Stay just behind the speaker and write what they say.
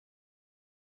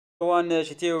One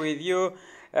Shitio with you.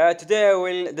 Today I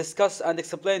will discuss and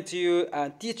explain to you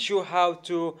and teach you how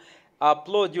to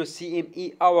upload your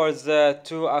CME hours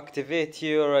to activate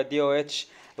your DOH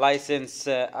license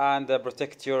and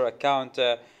protect your account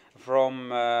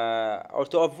from or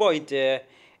to avoid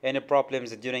any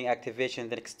problems during activation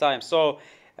the next time. So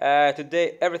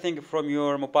today everything from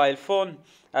your mobile phone,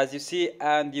 as you see,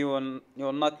 and you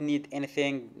will not need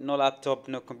anything, no laptop,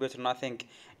 no computer, nothing.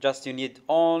 Just you need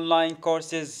online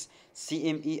courses,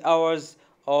 CME hours,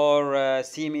 or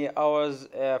CME hours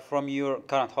from your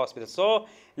current hospital. So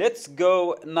let's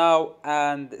go now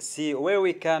and see where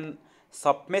we can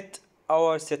submit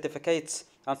our certificates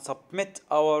and submit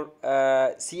our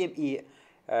CME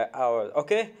hours.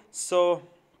 Okay, so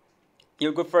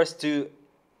you go first to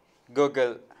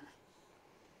Google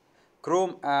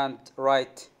Chrome and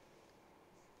write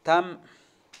TAMM.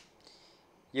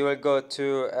 You will go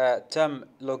to TAMM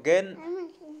login.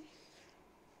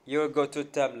 You will go to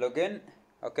TAMM login.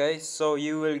 Okay, so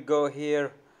you will go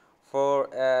here for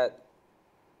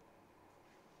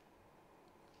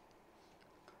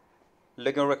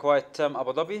login required TAMM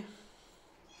Abu Dhabi.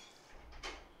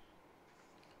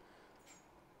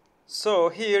 So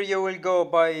here you will go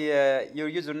by your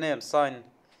username, sign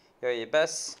UAE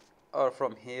Pass, or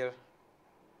from here.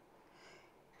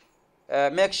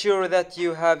 Make sure that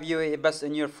you have UAE Pass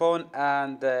in your phone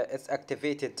and it's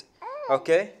activated.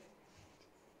 Okay.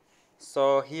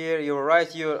 So here you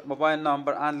write your mobile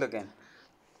number and login.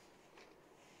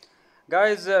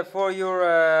 Guys, for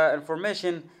your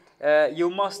information, you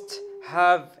must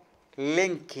have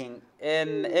linking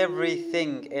in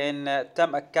everything in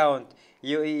TAM account,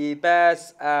 UAE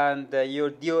Pass and your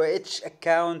DOH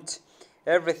account,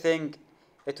 everything.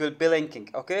 It will be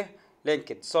linking. Okay, link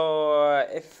it. So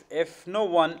if no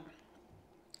one,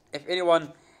 if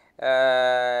anyone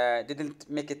didn't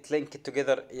make it link it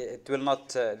together, it will not.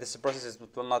 This process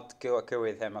will not go occur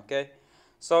with him. Okay,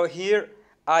 so here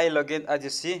I log in, as you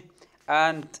see,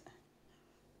 and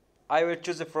I will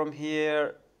choose from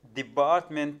here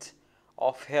Department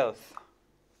of Health.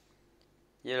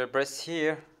 You'll press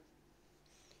here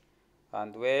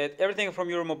and wait. Everything from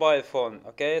your mobile phone.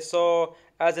 Okay, so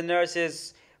as a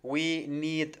nurses, we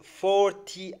need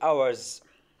 40 hours.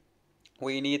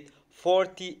 We need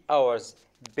 40 hours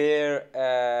per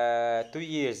 2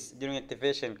 years during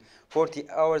activation. 40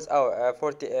 hours,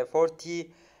 40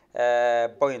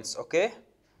 points. Okay,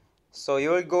 so you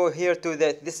will go here to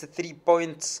this 3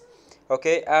 points.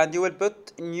 Okay, and you will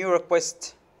put new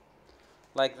request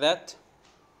like that,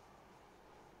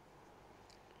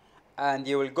 and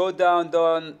you will go down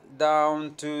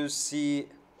to see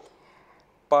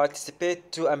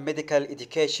participate to a medical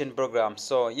education program.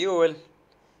 So you will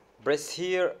press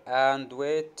here and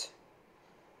wait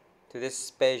to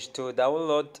this page to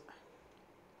download.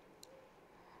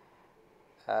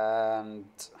 And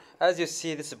as you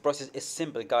see, this process is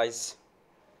simple, guys.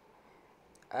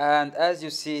 And as you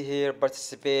see here,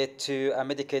 participate to a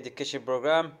medical education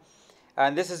program,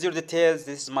 and this is your details.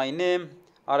 This is my name,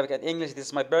 Arabic and English. This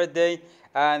is my birthday,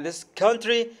 and this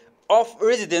country of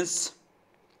residence.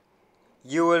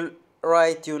 You will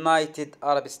write United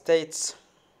Arab States,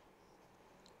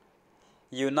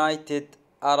 United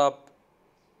Arab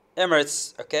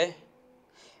Emirates. Okay,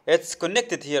 it's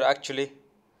connected here actually.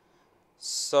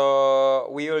 So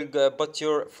we will put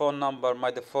your phone number.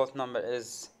 My default number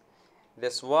is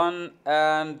this one,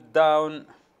 and down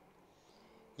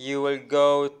you will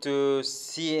go to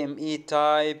CME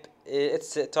type.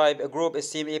 It's type a group is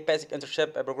CME basic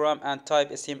internship program, and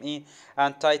type is CME,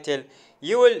 and title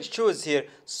you will choose here.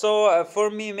 So for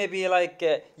me, maybe like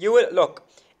you will look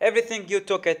everything you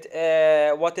took it,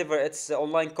 whatever it's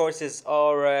online courses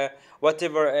or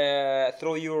whatever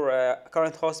through your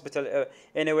current hospital,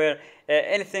 anywhere,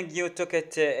 anything you took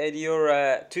it in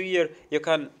your 2 year, you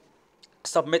can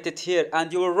submit it here,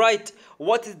 and you will write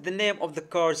what is the name of the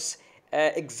course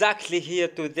exactly here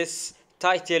to this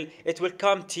title. It will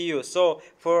come to you. So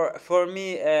for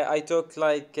me, I took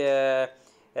like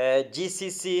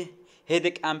GCC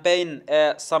headache and pain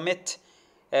summit.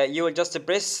 You will just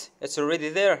press, it's already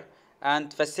there,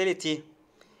 and facility,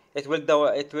 it will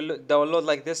download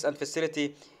like this, and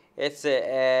facility, it's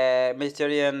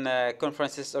Mediterranean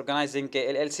Conferences Organizing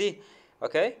LLC.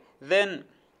 Okay, then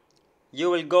you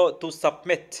will go to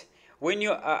submit. When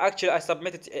you actually I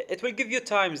submit it, it will give you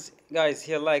times, guys,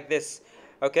 here like this.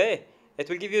 Okay, it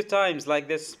will give you times like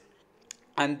this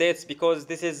and dates, because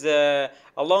this is a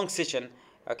long session.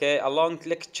 Okay, a long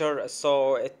lecture,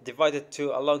 so it divided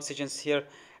to a long sessions here,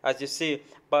 as you see.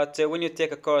 But when you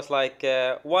take a course like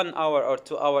 1 hour or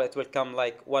 2 hour, it will come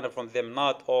like one from them,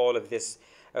 not all of this.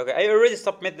 Okay, I already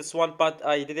submit this one, but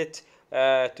I did it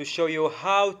to show you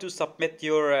how to submit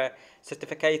your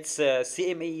certificates,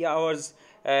 CME hours,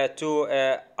 to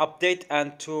update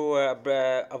and to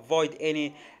avoid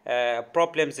any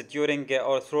problems during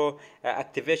or through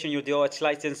activation your DOH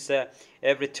license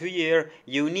every 2 years.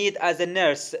 You need, as a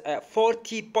nurse,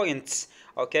 40 points.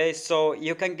 Okay, so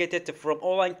you can get it from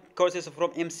online courses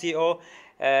from MCO,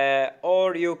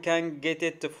 or you can get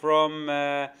it from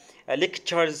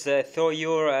lectures through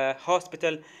your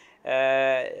hospital,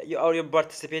 or you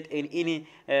participate in any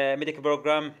medical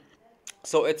program.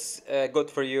 So it's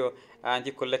good for you, and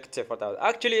you collect for that.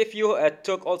 Actually, if you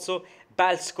took also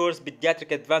PALS course,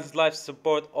 pediatric advanced life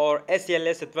support, or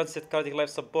SELS, advanced cardiac life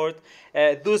support,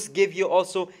 those give you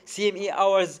also CME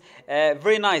hours,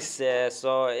 very nice.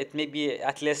 So it may be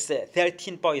at least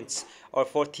 13 points or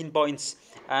 14 points,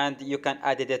 and you can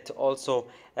add it also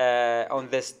on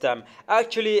this term.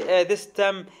 Actually, this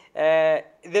term, there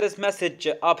is message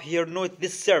up here. Note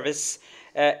this service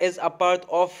is a part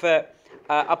of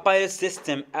a pilot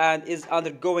system and is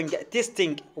undergoing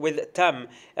testing with TAMM.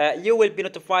 You will be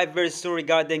notified very soon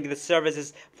regarding the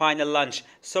service's final launch.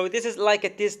 So this is like a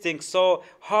testing. So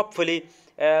hopefully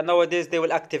nowadays they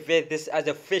will activate this as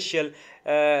official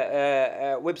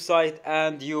website,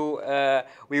 and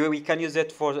we can use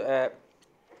it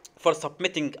for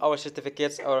submitting our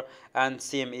certificates or and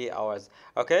CME hours.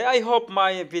 Okay, I hope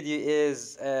my video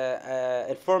is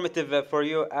informative for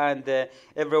you, and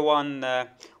everyone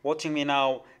watching me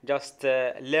now just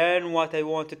learn what I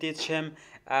want to teach him,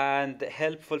 and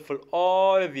helpful for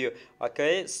all of you.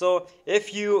 Okay, so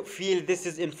if you feel this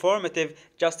is informative,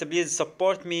 just please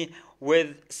support me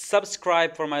with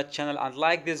subscribe for my channel and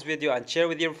like this video and share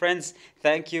with your friends.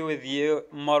 Thank you. With you,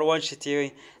 Marwan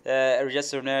Shetiri,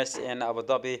 registered nurse in Abu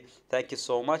Dhabi. Thank you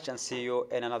so much, and see you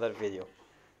in another video.